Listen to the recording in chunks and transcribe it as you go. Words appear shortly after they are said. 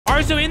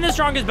right, so in the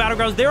strongest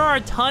Battlegrounds, there are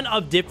a ton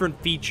of different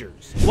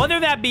features. Whether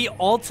that be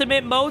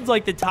ultimate modes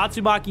like the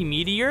Tatsumaki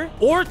Meteor,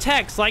 or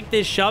techs like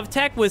this shove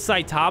tech with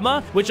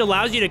Saitama, which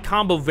allows you to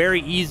combo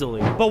very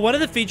easily. But one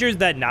of the features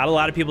that not a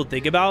lot of people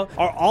think about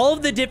are all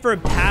of the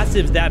different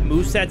passives that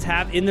movesets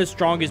have in the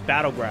strongest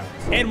Battlegrounds.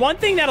 And one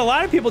thing that a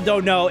lot of people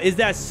don't know is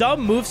that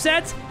some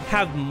movesets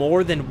have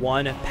more than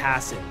one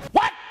passive.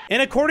 What?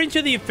 And according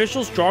to the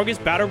official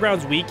Strongest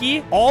Battlegrounds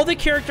wiki, all the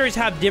characters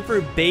have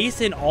different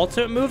base and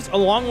ultimate moves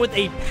along with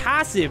a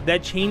passive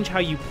that change how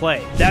you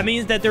play. That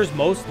means that there's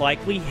most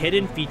likely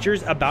hidden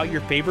features about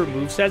your favorite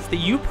movesets that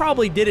you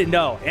probably didn't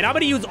know. And I'm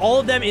going to use all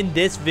of them in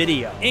this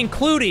video,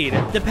 including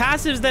the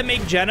passives that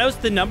make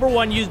Genos the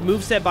 #1 used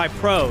moveset by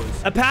pros,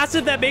 a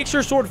passive that makes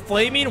your sword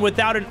flaming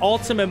without an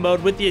ultimate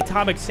mode with the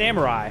Atomic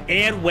Samurai,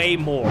 and way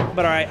more.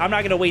 But all right, I'm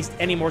not going to waste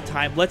any more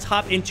time. Let's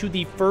hop into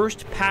the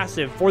first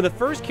passive for the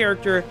first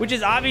character, which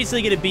is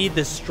obviously going to be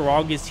the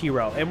strongest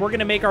hero. And we're going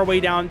to make our way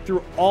down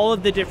through all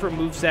of the different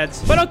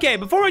movesets. But okay,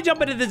 before we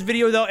jump into this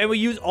video though, and we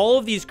use all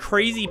of these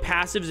crazy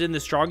passives in the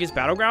strongest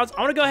Battlegrounds,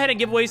 I want to go ahead and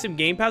give away some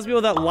Game Pass people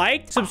that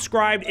liked,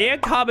 subscribed,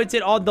 and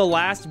commented on the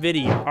last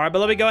video. All right, but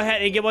let me go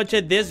ahead and give one to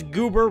this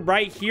goober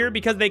right here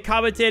because they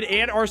commented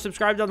and are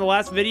subscribed on the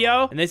last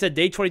video. And they said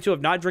day 22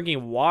 of not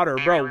drinking water.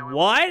 Bro,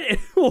 what?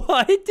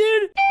 What,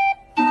 dude?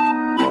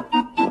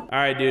 All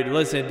right, dude,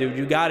 listen, dude,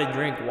 you gotta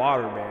drink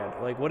water, man.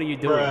 Like, what are you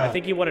doing? I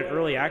think you wanted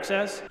early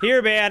access.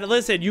 Here, man,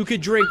 listen, you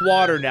could drink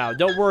water now.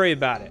 Don't worry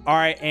about it. All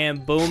right,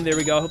 and boom, there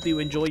we go. Hope you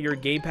enjoy your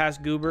Game Pass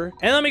goober.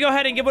 And let me go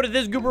ahead and give one to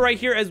this goober right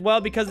here as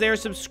well because they are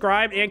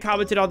subscribed and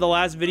commented on the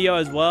last video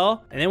as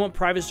well. And they want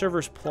private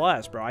servers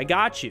plus, bro. I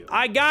got you.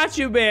 I got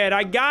you, man.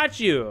 I got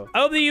you.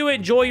 I hope that you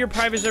enjoy your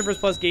private servers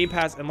plus Game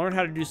Pass and learn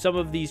how to do some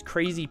of these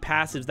crazy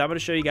passives that I'm going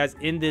to show you guys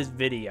in this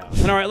video.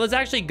 And all right, let's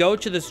actually go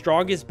to the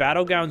strongest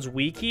Battlegrounds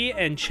wiki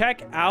and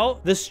check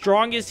out the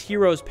strongest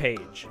heroes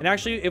page. And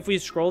actually, if we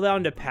scroll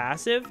down to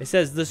passive, it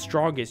says the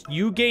strongest.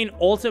 You gain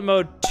ultimate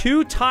mode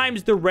 2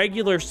 times the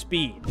regular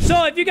speed.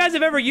 So if you guys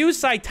have ever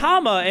used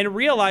Saitama and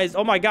realized,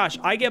 oh my gosh,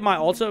 I get my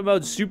ultimate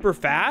mode super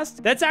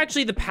fast, that's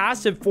actually the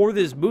passive for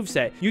this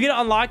moveset. You can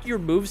unlock your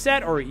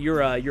moveset or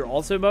your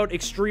ultimate mode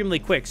extremely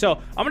quick. So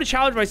I'm gonna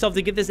challenge myself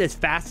to get this as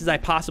fast as I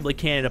possibly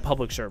can in a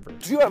public server.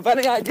 Do you have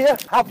any idea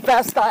how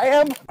fast I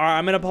am? All right,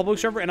 I'm in a public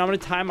server and I'm gonna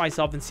time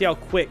myself and see how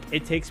quick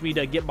it takes me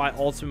to get my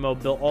ultimate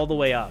mode built all the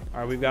way up.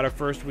 All right, we've got our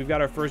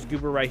first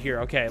goober right here.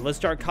 Okay, let's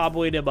start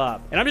comboing him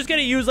up. And I'm just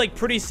gonna use like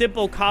pretty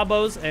simple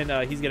combos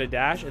and he's gonna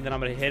dash and then I'm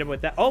gonna hit him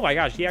with that. Oh my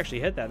gosh, he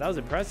actually hit that. That was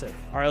impressive.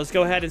 All right, let's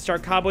go ahead and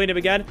start comboing him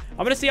again.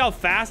 I'm gonna see how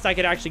fast I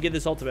can actually get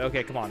this ultimate.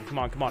 Okay, come on.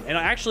 And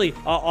actually,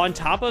 on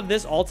top of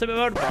this ultimate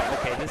mode,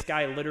 okay, this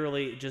guy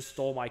literally just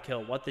stole my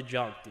kill. What the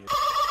junk, dude.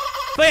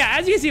 But yeah,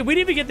 as you can see, we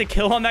didn't even get the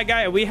kill on that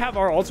guy, and we have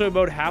our ultimate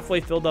mode halfway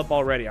filled up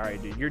already. All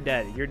right, dude, you're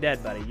dead. You're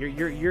dead, buddy.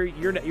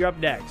 You're up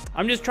next.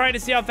 I'm just trying to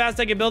see how fast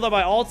I can build up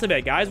my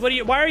ultimate, guys.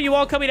 Why are you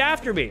all coming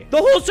after me? The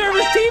whole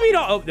server's teaming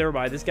on. Oh, never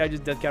mind. This guy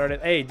just death countered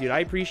it. Hey, dude, I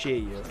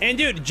appreciate you. And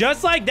dude,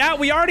 just like that,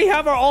 we already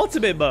have our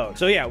ultimate mode.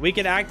 So yeah, we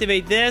can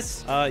activate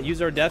this.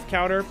 Use our death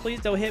counter. Please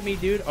don't hit me,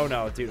 dude. Oh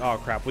no, dude.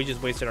 Oh crap, we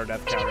just wasted our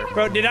death counter.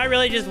 Bro, did I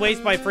really just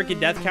waste my freaking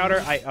death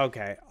counter?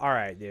 Okay. All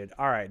right, dude.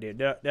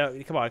 No,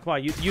 come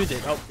on. Use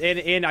it. Oh,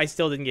 and I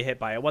still didn't get hit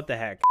by it. What the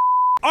heck?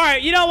 All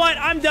right, you know what?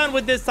 I'm done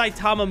with this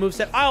Saitama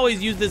moveset. I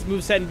always use this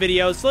moveset in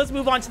videos, so let's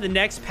move on to the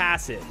next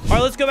passive. All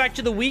right, let's go back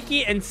to the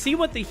wiki and see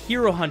what the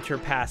Hero Hunter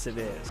passive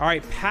is. All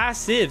right,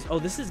 passives. Oh,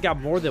 this has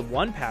got more than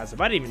one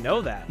passive. I didn't even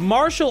know that.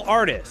 Martial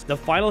Artist. The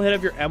final hit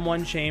of your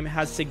M1 chain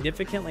has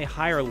significantly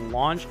higher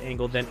launch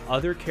angle than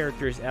other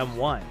characters' M1s.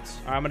 All right,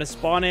 I'm going to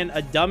spawn in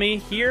a dummy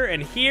here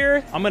and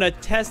here. I'm going to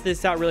test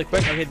this out really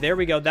quick. Okay, there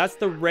we go. That's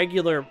the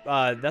regular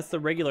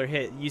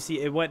hit. You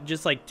see, it went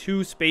just like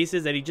 2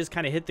 spaces and he just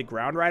kind of hit the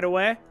ground right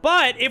away.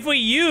 But if we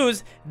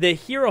use the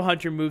Hero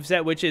Hunter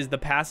moveset, which is the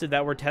passive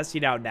that we're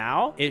testing out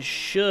now, it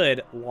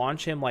should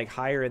launch him like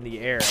higher in the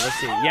air. Let's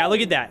see. Yeah,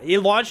 look at that. It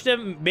launched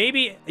him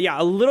maybe,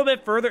 yeah, a little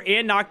bit further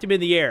and knocked him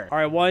in the air. All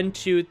right, 1,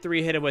 2,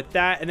 3, hit him with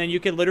that. And then you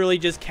can literally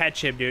just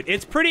catch him, dude.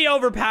 It's pretty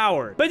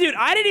overpowered. But dude,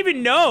 I didn't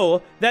even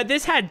know that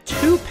this had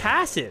 2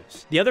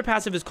 passives. The other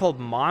passive is called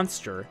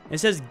Monster. It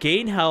says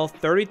gain health,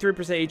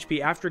 33% HP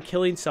after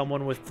killing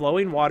someone with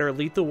flowing water,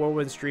 lethal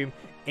whirlwind stream,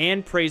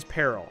 and praise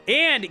peril,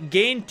 and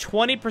gain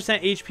 20%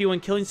 HP when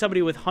killing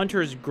somebody with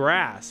Hunter's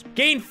Grasp.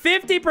 Gain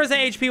 50%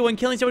 HP when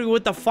killing somebody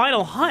with the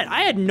Final Hunt.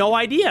 I had no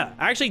idea.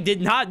 I actually did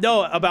not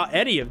know about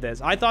any of this.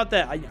 I thought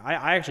that I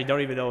actually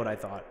don't even know what I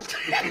thought.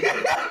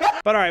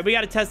 But all right, we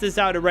got to test this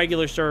out at a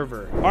regular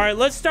server. All right,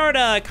 let's start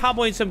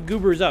comboing some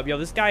goobers up. Yo,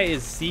 this guy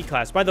is C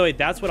class. By the way,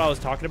 that's what I was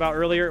talking about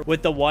earlier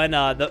with the one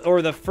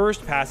the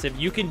first passive.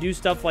 You can do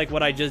stuff like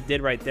what I just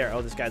did right there.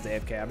 Oh, this guy's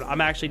AFK. I'm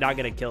actually not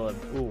gonna kill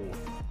him.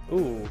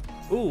 Oh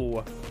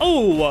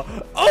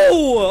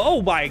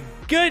my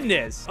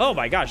goodness. Oh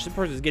my gosh, this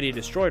person's getting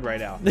destroyed right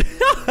now.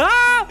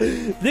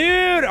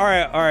 Dude. All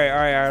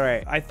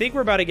right. I think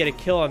we're about to get a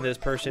kill on this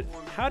person.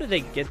 How did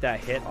they get that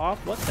hit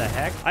off? What the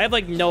heck? I have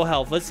like no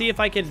health. Let's see if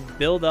I can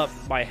build up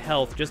my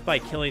health just by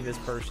killing this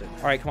person.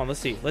 All right, come on. Let's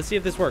see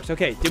if this works.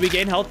 Okay, did we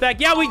gain health back?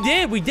 Yeah,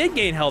 we did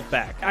gain health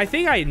back. I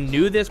think I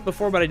knew this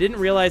before, but I didn't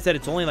realize that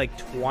it's only like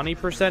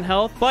 20%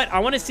 health. But I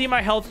want to see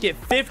my health get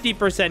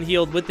 50%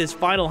 healed with this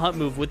final hunt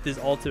move with this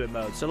ultimate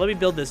mode. So let me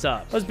build this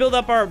up. Let's build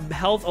up our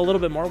health a little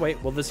bit more.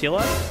 Wait, will this heal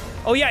us?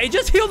 Oh yeah, it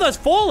just healed us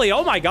fully.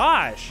 Oh my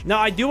gosh. Now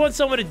I do want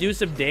someone to do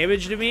some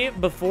damage to me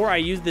before I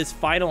use this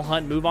final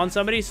hunt move on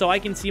somebody so I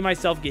can see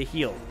myself get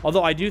healed.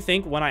 Although I do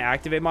think when I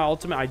activate my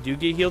ultimate, I do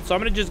get healed. So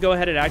I'm going to just go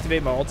ahead and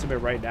activate my ultimate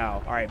right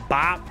now. All right,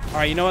 bop. All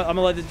right, you know what? I'm going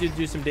to let this dude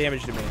do some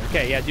damage to me.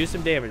 Okay, yeah, do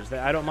some damage.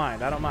 I don't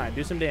mind.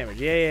 Do some damage.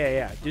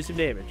 Yeah. Do some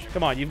damage.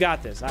 Come on, you've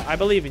got this. I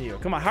believe in you.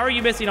 Come on, how are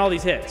you missing all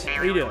these hits? What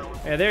are you doing?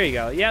 Yeah, there you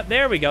go. Yeah,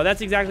 there we go.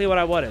 That's exactly what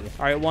I wanted.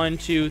 All right, 1,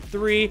 2,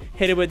 3.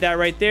 Hit it with that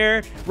right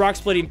there. Rock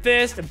splitting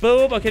fist. Boom.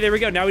 Okay, there we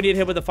go. Now we need to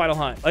hit with the final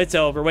hunt. It's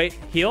over. Wait,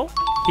 heal?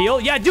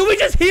 Yeah, dude, we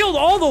just healed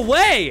all the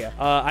way.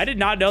 I did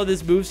not know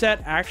this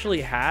moveset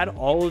actually had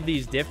all of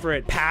these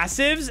different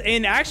passives.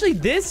 And actually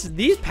these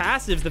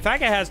passives, the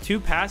fact it has 2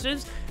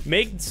 passives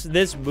makes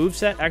this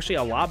moveset actually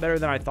a lot better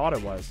than I thought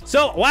it was.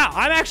 So, wow,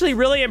 I'm actually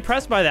really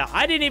impressed by that.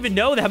 I didn't even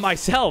know that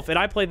myself, and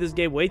I played this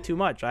game way too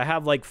much. I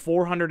have like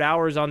 400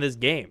 hours on this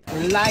game.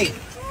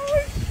 Life.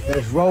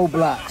 There's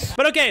roblox.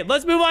 But okay,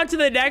 let's move on to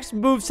the next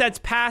moveset's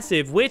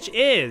passive, which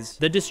is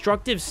the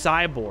destructive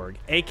cyborg,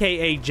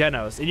 aka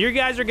Genos. And you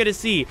guys are gonna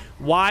see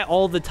why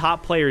all the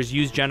top players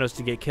use Genos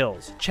to get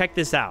kills. Check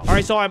this out. All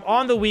right, so I'm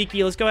on the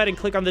wiki. Let's go ahead and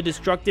click on the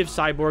destructive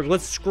cyborg.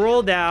 Let's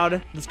scroll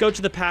down. Let's go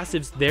to the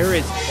passives. There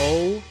is,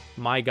 oh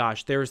my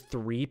gosh, there's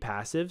 3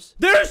 passives.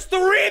 There's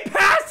 3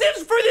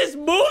 passives for this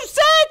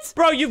moveset?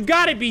 Bro, you've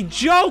got to be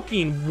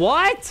joking.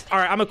 What? All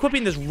right, I'm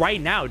equipping this right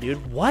now,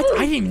 dude. What? I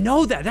didn't even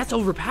know that. That's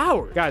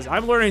overpowered. Guys,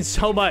 I'm learning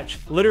so much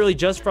literally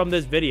just from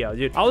this video,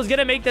 dude. I was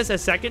gonna make this a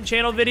second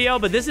channel video,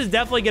 but this is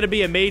definitely gonna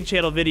be a main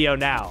channel video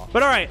now.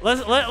 But all right,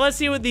 let's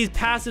see what these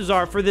passives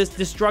are for this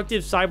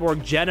destructive cyborg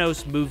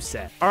Genos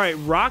moveset. All right,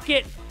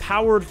 rocket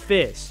powered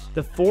fist.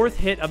 The 4th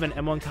hit of an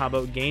M1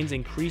 combo gains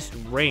increased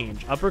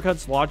range.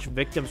 Uppercuts launch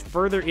victims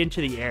further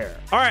into the air.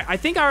 All right, I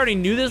think I already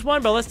knew this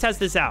one, but let's test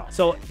this out.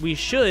 So we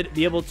should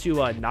be able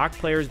to knock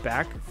players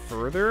back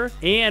further,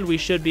 and we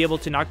should be able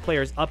to knock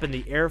players up in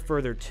the air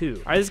further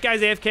too. All right, this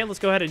guy's AFK. Let's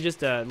go ahead and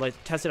just like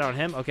test it on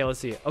him. Okay, let's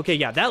see. Okay,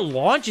 yeah, that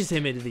launches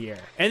him into the air.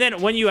 And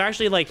then when you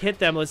actually like hit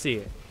them, let's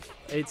see.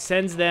 It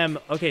sends them.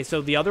 Okay,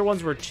 so the other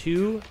ones were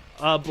 2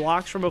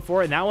 blocks from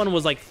before, and that one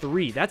was like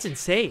 3. That's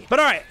insane. But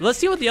all right, let's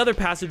see what the other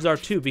passives are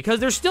too, because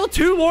there's still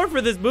 2 more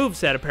for this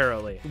moveset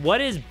apparently.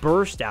 What is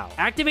burst out?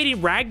 Activating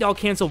ragdoll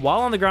cancel while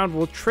on the ground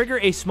will trigger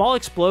a small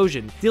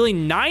explosion,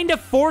 dealing 9 to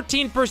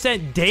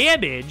 14%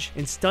 damage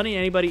and stunning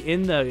anybody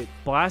in the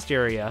blast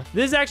area.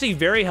 This is actually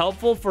very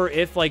helpful for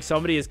if like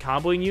somebody is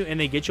comboing you and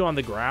they get you on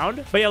the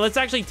ground. But yeah, let's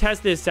actually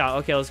test this out.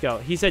 Okay, let's go.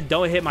 He said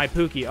don't hit my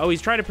Pookie. Oh,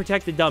 he's trying to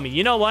protect the dummy.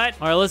 You know what?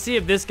 All right, let's see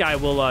if this guy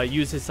will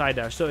use his side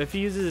dash. So if he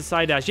uses his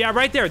side dash, yeah,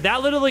 right there,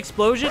 that little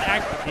explosion,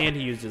 and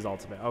he used his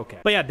ultimate. Okay,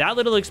 but yeah, that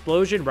little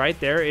explosion right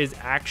there is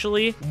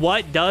actually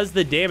what does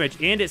the damage,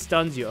 and it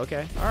stuns you.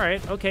 Okay, all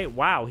right, okay,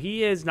 wow,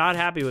 he is not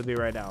happy with me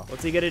right now.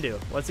 What's he gonna do?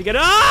 What's he gonna?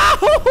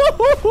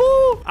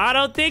 Oh! I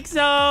don't think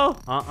so.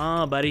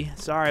 Buddy,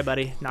 sorry,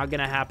 buddy, not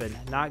gonna happen.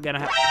 Not gonna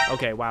happen.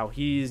 Okay, wow,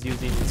 he's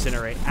using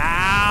incinerate.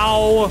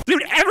 Ow,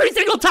 dude, every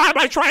single time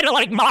I try to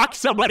like mock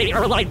somebody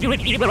or like do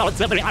an evil on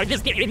somebody, I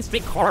just get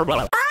instant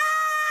karma.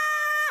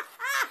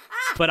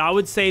 But I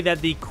would say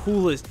that the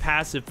coolest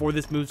passive for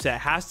this moveset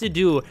has to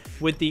do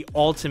with the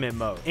ultimate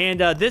mode. And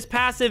this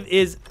passive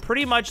is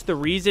pretty much the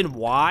reason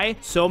why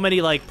so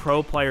many like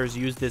pro players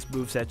use this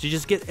moveset to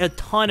just get a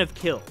ton of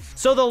kills.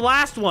 So the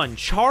last one,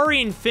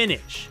 charring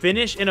finish.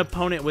 Finish an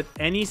opponent with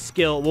any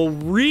skill will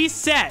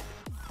reset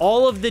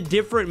all of the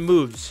different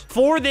moves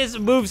for this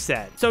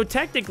moveset. So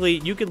technically,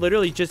 you could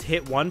literally just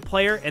hit one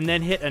player and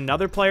then hit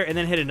another player and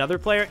then hit another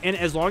player. And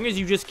as long as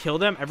you just kill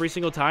them every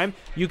single time,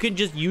 you can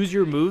just use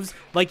your moves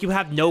like you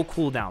have no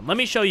cooldown. Let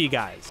me show you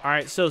guys. All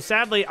right, so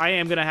sadly, I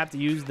am gonna have to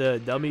use the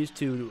dummies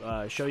to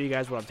show you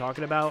guys what I'm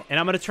talking about. And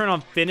I'm gonna turn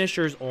on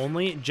finishers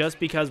only just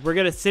because we're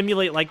gonna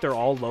simulate like they're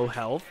all low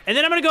health. And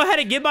then I'm gonna go ahead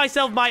and give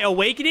myself my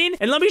awakening.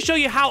 And let me show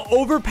you how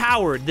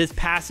overpowered this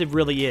passive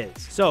really is.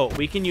 So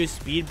we can use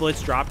speed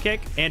blitz dropkick.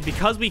 And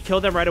because we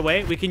kill them right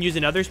away, we can use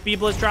another speed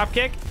blitz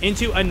dropkick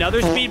into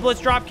another speed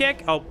blitz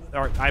dropkick. Oh,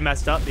 I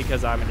messed up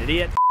because I'm an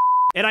idiot.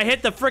 And I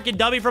hit the freaking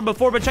dummy from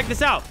before, but check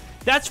this out.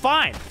 That's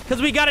fine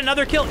because we got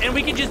another kill and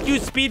we can just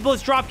use speed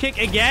blitz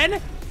dropkick again.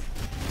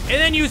 and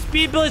then you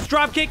speed blitz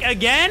drop kick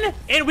again,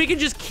 and we can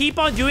just keep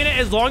on doing it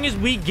as long as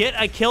we get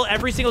a kill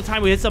every single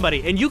time we hit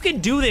somebody. And you can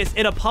do this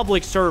in a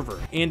public server,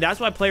 and that's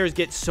why players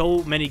get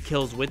so many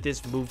kills with this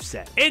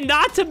moveset. And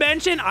not to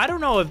mention, I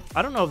don't know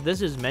if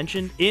this is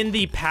mentioned in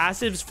the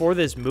passives for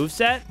this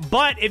moveset,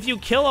 but if you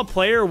kill a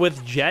player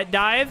with jet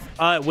dive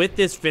with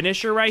this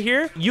finisher right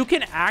here, you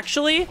can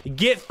actually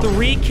get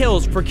 3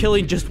 kills for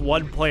killing just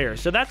 1 player.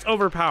 So that's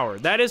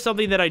overpowered. That is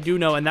something that I do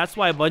know, and that's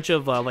why a bunch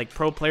of like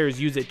pro players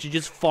use it to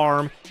just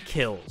farm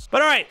kills.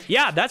 But all right,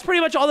 yeah, that's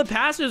pretty much all the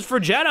passives for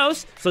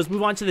Genos. So let's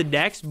move on to the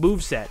next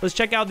moveset. Let's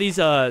check out these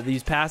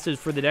passives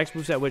for the next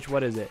moveset.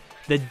 What is it?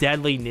 The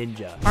Deadly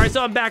Ninja. All right,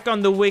 so I'm back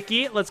on the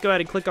wiki. Let's go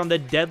ahead and click on the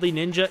Deadly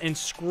Ninja and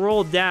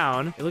scroll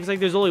down. It looks like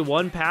there's only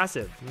 1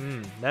 passive.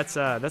 That's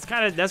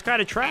kind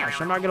of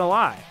trash. I'm not gonna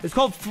lie. It's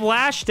called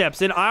Flash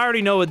Steps, and I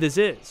already know what this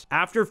is.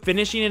 After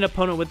finishing an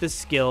opponent with this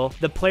skill,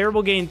 the player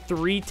will gain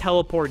 3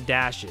 teleport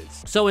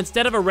dashes. So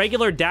instead of a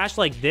regular dash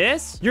like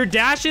this, your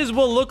dashes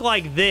will look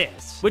like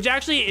this, which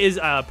actually is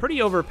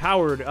pretty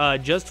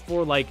overpowered just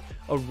for like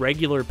a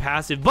regular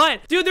passive.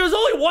 But dude, there's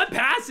only 1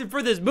 passive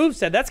for this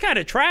moveset. That's kind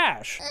of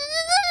trash.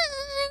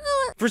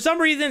 For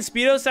some reason,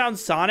 Speedo Sound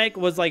Sonic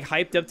was like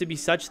hyped up to be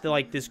such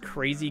this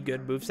crazy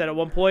good moveset at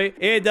one point.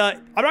 And I'm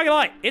not gonna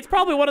lie, it's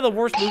probably one of the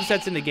worst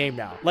movesets in the game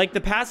now. Like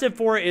the passive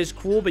for it is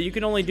cool, but you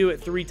can only do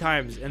it 3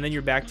 times and then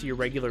you're back to your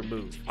regular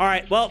move. All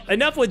right, well,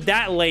 enough with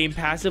that lame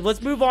passive.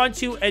 Let's move on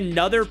to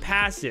another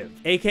passive,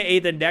 aka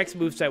the next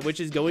moveset, which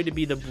is going to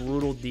be the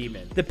Brutal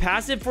Demon. The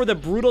passive for the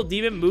Brutal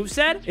Demon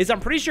moveset is, I'm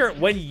pretty sure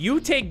when you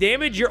take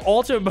damage, your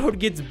ultimate mode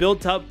gets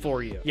built up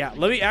for you. Yeah,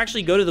 let me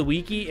actually go to the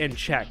wiki and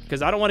check,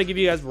 because I don't want to give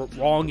you guys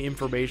wrong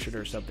information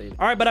or something.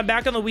 All right, but I'm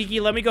back on the wiki.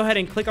 Let me go ahead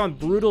and click on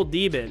Brutal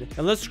Demon,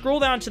 and let's scroll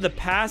down to the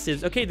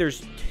passives. Okay,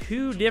 there's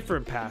 2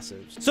 different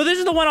passives. So this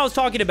is the one I was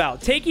talking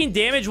about. Taking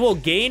damage will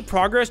gain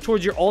progress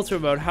towards your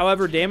ultimate mode.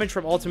 However, damage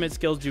from ultimate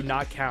skills do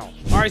not count.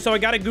 All right, so I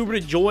got a goober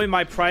to join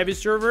my private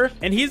server,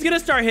 and he's gonna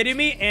start hitting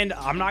me, and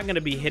I'm not gonna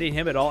be hitting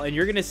him at all, and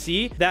you're gonna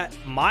see that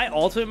my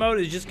ultimate mode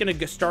is just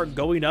gonna start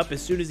going up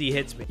as soon as he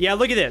hits me. Yeah,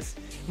 look at this.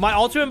 My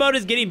ultimate mode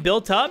is getting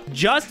built up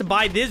just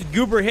by this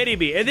goober hitting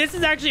me, and this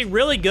is actually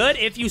really good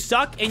if you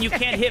suck and you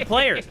can't hit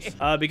players,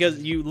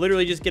 because you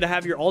literally just get to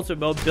have your ultimate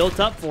mode built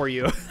up for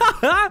you.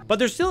 But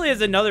there still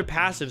is another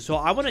passive, so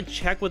I want to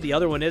check what the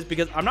other one is,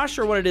 because I'm not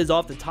sure what it is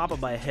off the top of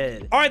my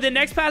head. All right, the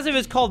next passive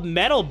is called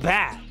Metal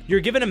Bat. You're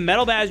given a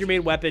metal bat as your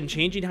main weapon,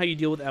 changing how you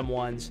deal with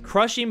M1s.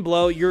 Crushing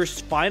Blow, your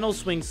final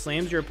swing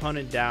slams your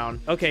opponent down.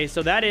 Okay,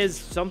 so that is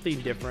something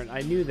different. I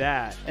knew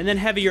that. And then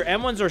Heavy, your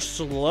M1s are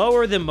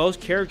slower than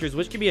most characters,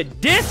 which can be a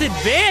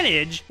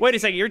disadvantage. Wait a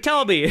second, you're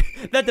telling me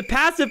that the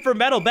passive for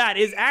Metal Bat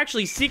is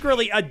actually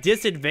secretly a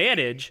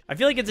disadvantage? I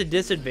feel like it's a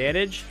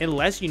disadvantage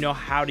unless you know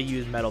how to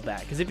use Metal Bat.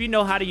 Because if you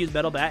know how to use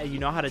Metal Bat and you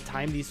know how to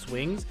time these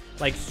swings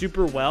like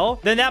super well,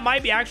 then that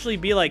might be actually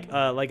be like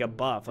a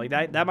buff. Like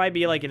that might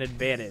be like an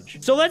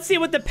advantage. So let's see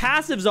what the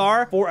passives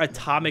are for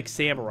Atomic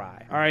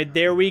Samurai. All right,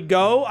 there we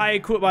go. I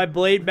equip my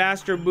Blade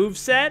Master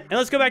moveset. And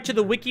let's go back to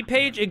the wiki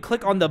page and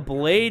click on the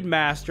Blade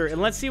Master,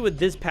 and let's see what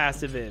this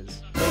passive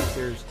is. Wait,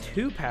 there's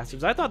 2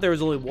 passives. I thought there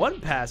was only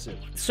 1 passive.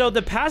 So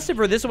the passive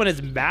for this one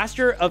is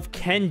Master of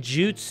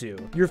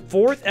Kenjutsu. Your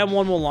 4th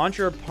M1 will launch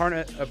your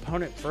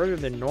opponent further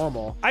than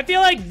normal. I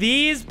feel like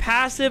these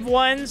passive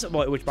ones,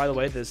 which by the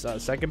way, this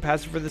second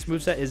passive for this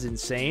moveset is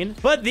insane.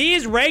 But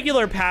these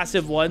regular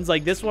passive ones,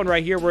 like this one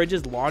right here, where it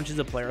just launches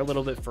a player a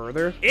little bit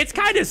further, it's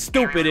kind of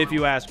stupid if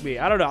you ask me.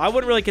 I don't know. I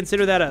wouldn't really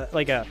consider that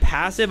a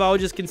passive. I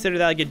would just consider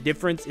that like a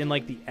difference in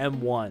like the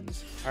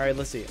M1s. All right,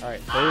 let's see. All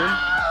right,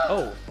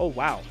 boom. Oh,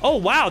 wow. Oh,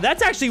 wow.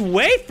 That's actually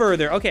way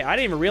further. Okay, I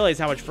didn't even realize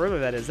how much further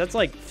that is. That's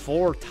like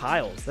 4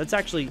 tiles. That's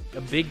actually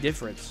a big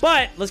difference.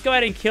 But let's go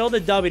ahead and kill the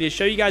dummy to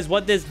show you guys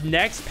what this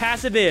next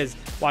passive is.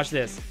 Watch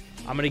this.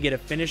 I'm going to get a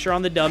finisher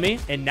on the dummy,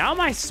 and now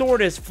my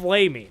sword is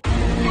flaming.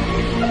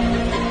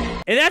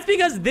 And that's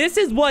because this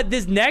is what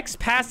this next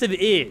passive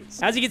is.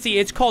 As you can see,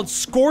 it's called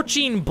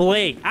Scorching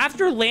Blade.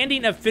 After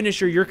landing a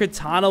finisher, your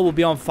katana will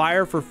be on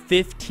fire for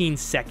 15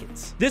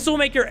 seconds. This will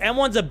make your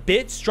M1s a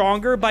bit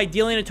stronger by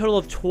dealing a total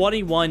of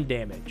 21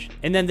 damage.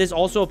 And then this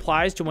also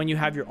applies to when you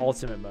have your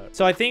ultimate mode.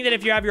 So I think that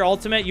if you have your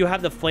ultimate, you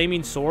have the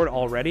flaming sword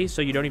already,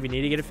 so you don't even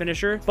need to get a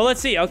finisher. But let's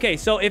see. Okay,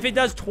 so if it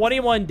does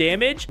 21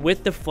 damage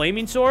with the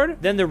flaming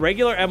sword, then the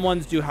regular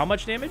M1s do how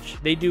much damage?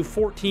 They do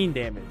 14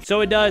 damage.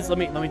 So it does, let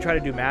me try to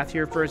do math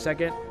here for a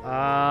second.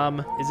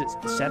 Is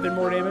it 7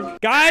 more damage?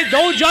 Guys,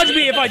 don't judge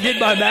me if I did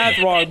my math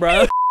wrong,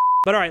 bro.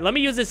 But all right, let me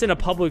use this in a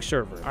public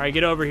server. All right,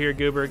 get over here,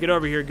 goober. Get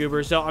over here,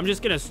 goober. So I'm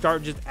just gonna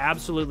start just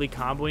absolutely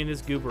comboing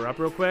this goober up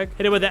real quick.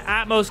 Hit it with the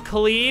Atmos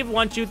Cleave.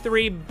 1, 2,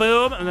 3,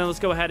 boom. And then let's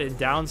go ahead and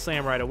down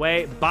slam right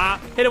away.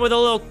 Bop. Hit it with a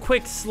little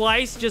quick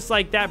slice, just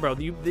like that, bro.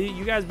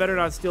 You guys better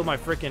not steal my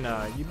freaking,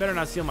 you better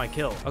not steal my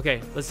kill.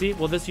 Okay, let's see.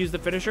 Will this use the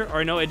finisher?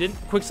 Or no, it didn't.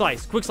 Quick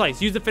slice. Quick slice.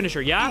 Use the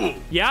finisher. Yeah?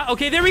 Yeah?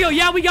 Okay, there we go.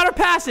 Yeah, we got our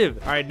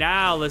passive. All right,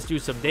 now let's do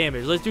some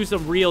damage. Let's do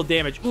some real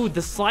damage. Ooh,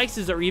 the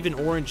slices are even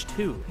orange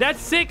too. That's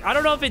sick. I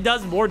don't know if it does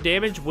does more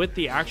damage with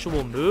the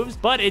actual moves,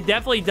 but it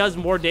definitely does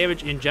more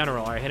damage in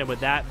general. All right, hit him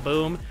with that.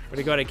 Boom. We're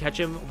gonna go ahead and catch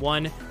him.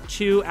 1,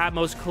 2, at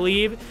most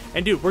cleave.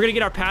 And dude, we're gonna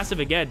get our passive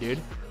again, dude.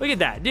 Look at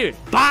that, dude.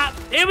 Bop!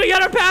 And we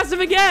got our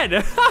passive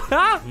again.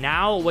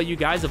 Now, what you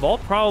guys have all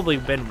probably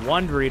been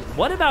wondering,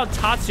 what about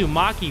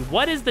Tatsumaki?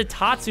 What is the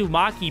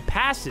Tatsumaki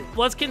passive?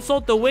 Let's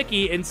consult the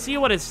wiki and see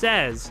what it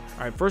says.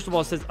 All right, first of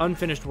all, it says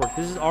unfinished work.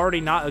 This is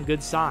already not a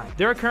good sign.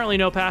 There are currently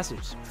no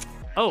passives.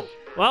 Oh.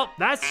 Well,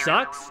 that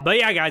sucks. But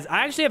yeah, guys,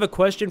 I actually have a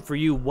question for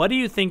you. What do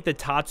you think the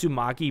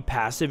Tatsumaki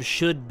passive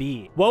should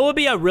be? What would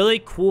be a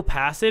really cool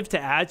passive to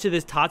add to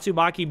this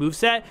Tatsumaki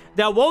moveset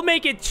that won't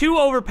make it too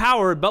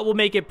overpowered, but will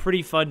make it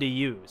pretty fun to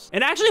use?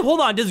 And actually,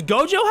 hold on. Does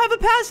Gojo have a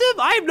passive?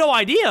 I have no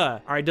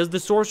idea. All right, does the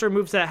sorcerer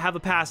moveset have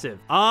a passive?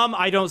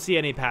 I don't see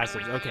any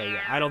passives. Okay,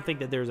 yeah, I don't think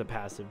that there's a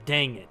passive.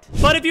 Dang it.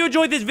 But if you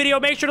enjoyed this video,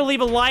 make sure to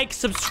leave a like,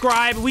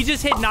 subscribe. We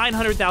just hit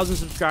 900,000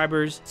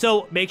 subscribers,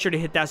 so make sure to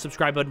hit that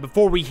subscribe button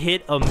before we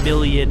hit 1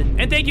 million.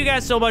 And thank you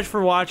guys so much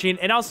for watching,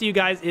 and I'll see you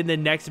guys in the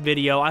next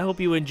video. I hope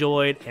you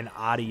enjoyed, and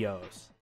adios.